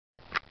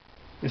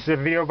This is a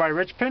video by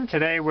Richpin.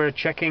 Today we're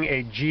checking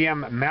a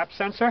GM map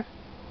sensor.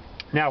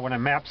 Now when a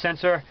map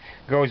sensor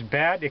goes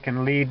bad, it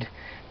can lead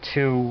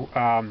to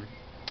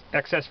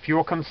excess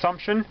fuel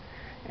consumption,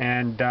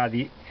 and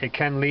it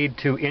can lead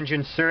to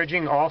engine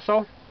surging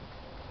also.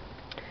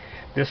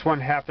 This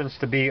one happens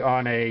to be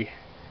on a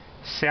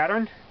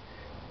Saturn.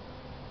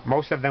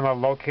 Most of them are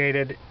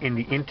located in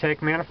the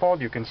intake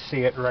manifold. You can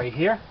see it right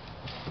here.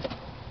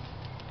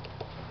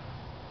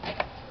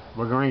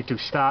 We're going to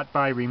start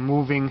by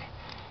removing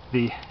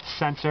the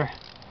sensor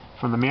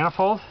from the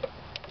manifold.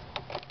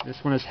 This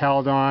one is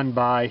held on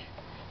by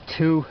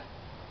two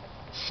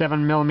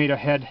 7mm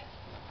head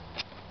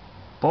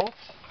bolts.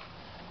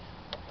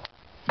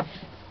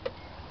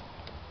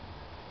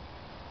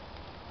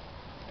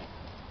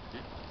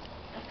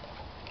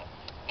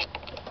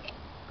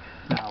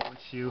 Now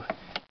once you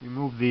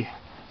remove the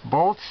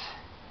bolts,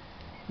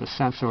 the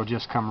sensor will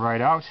just come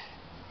right out.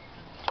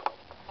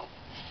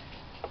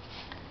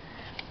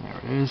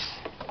 There it is.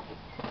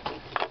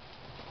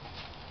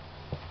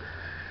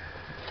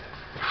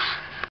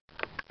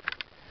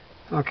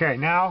 Okay,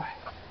 now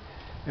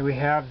that we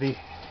have the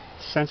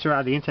sensor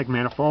out of the intake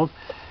manifold,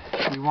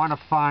 we want to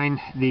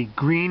find the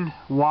green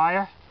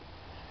wire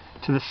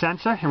to the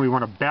sensor, and we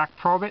want to back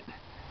probe it.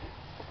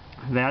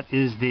 That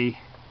is the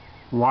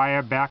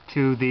wire back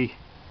to the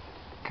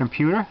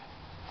computer.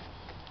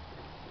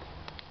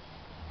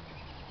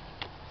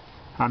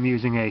 I'm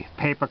using a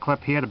paper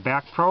clip here to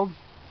back probe.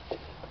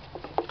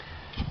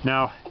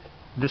 Now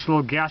this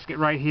little gasket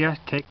right here,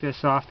 take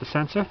this off the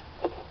sensor,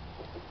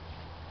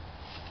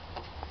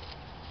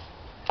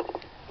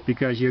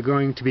 because you're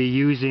going to be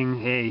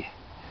using a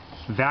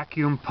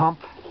vacuum pump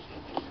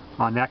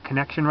on that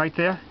connection right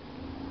there.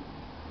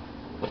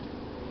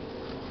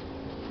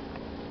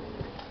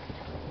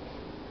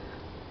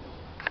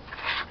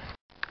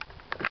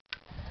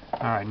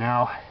 Alright,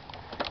 now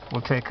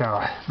we'll take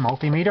our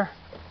multimeter,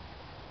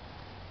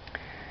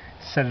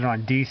 set it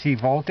on DC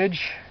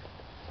voltage,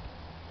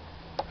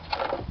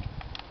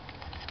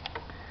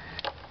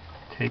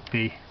 take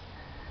the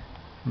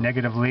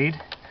negative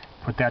lead,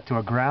 put that to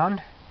a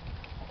ground,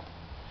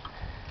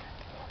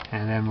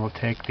 and then we'll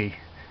take the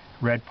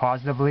red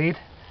positive lead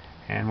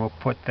and we'll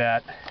put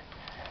that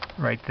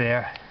right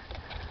there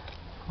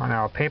on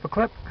our paper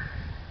clip.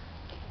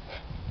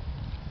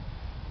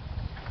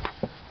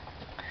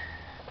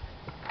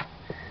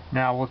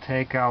 Now we'll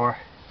take our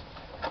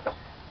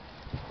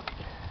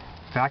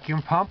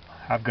vacuum pump.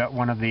 I've got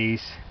one of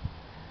these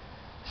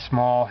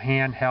small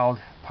handheld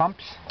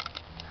pumps.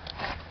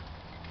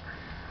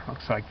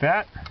 Looks like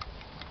that.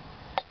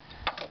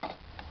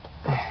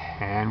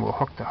 And we'll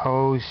hook the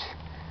hose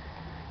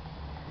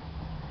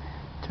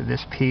to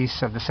this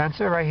piece of the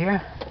sensor right here.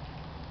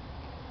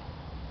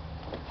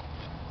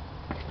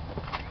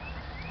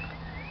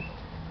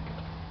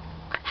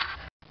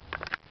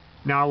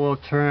 Now we'll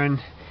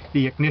turn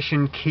the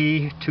ignition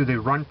key to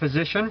the run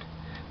position.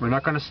 We're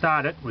not going to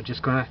start it, we're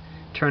just going to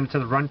turn it to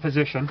the run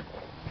position.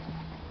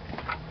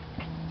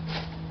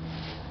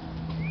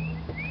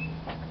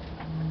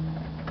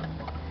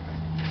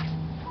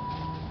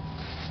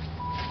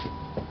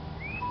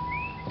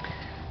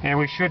 And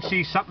we should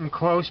see something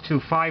close to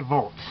 5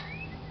 volts.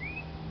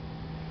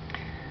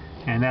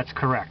 And that's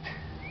correct.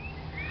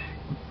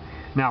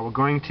 Now we're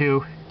going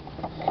to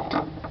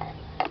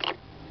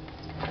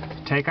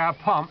take our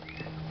pump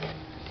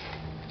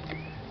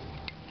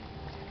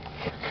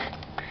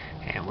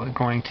and we're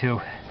going to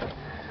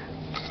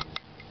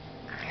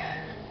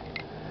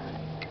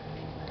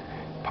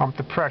pump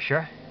the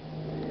pressure,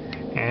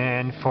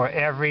 and for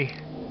every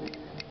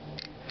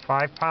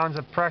 5 pounds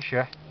of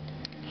pressure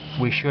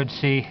we should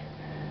see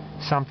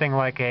something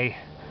like a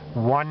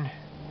 1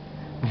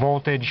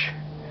 voltage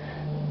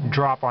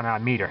drop on our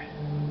meter.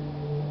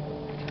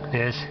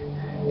 There's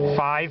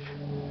 5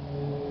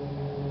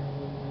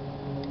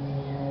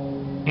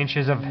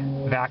 inches of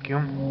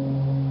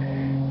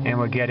vacuum and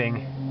we're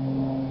getting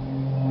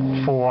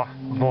 4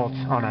 volts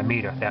on our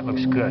meter. That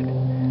looks good.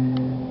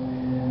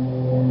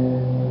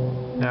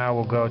 Now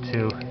we'll go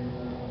to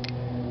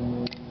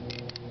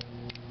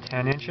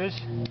 10 inches.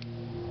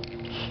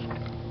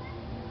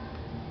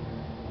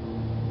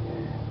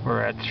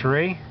 We're at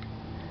 3.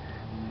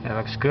 That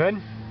looks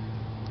good.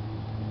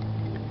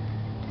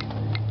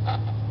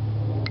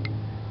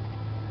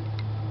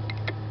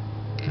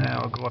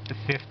 Now we'll go up to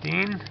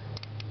 15.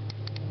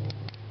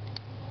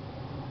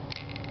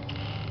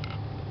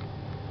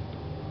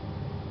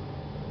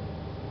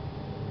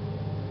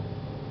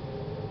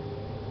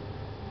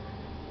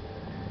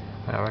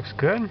 That looks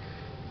good.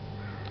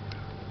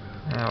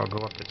 Now we'll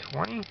go up to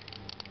 20.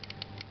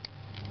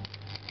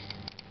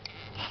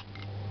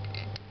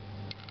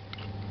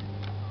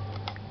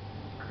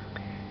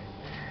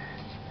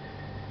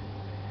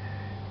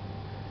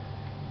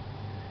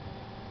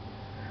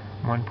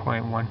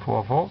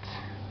 .14 volts.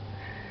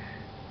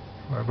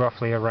 We're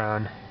roughly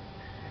around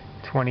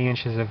 20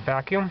 inches of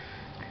vacuum.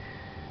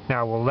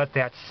 Now we'll let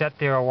that set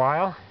there a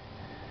while,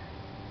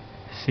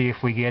 see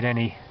if we get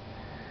any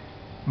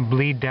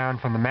bleed down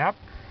from the map.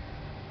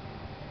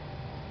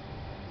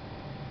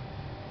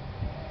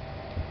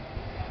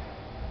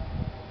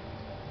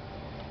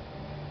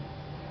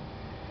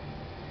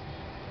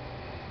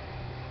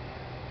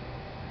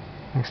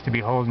 Looks to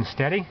be holding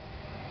steady.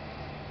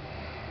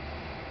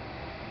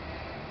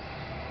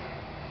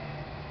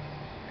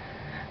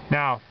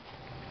 Now,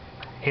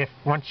 if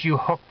once you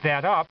hook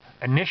that up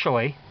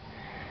initially,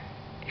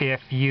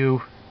 if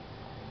you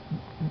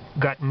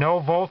got no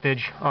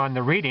voltage on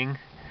the reading,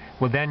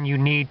 well, then you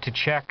need to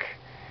check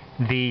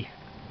the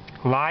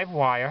live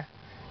wire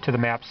to the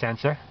map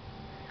sensor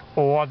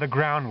or the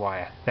ground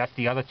wire. That's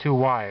the other two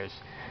wires,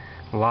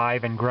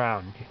 live and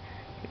ground,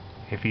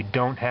 if you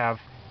don't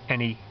have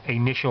any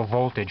initial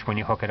voltage when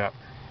you hook it up.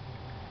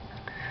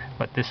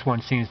 But this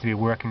one seems to be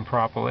working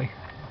properly.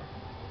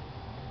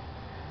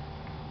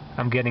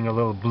 I'm getting a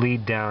little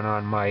bleed down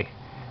on my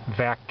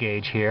vac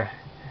gauge here,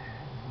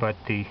 but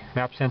the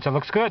map sensor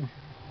looks good.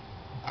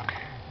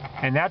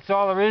 And that's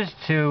all there is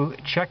to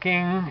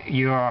checking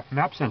your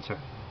map sensor.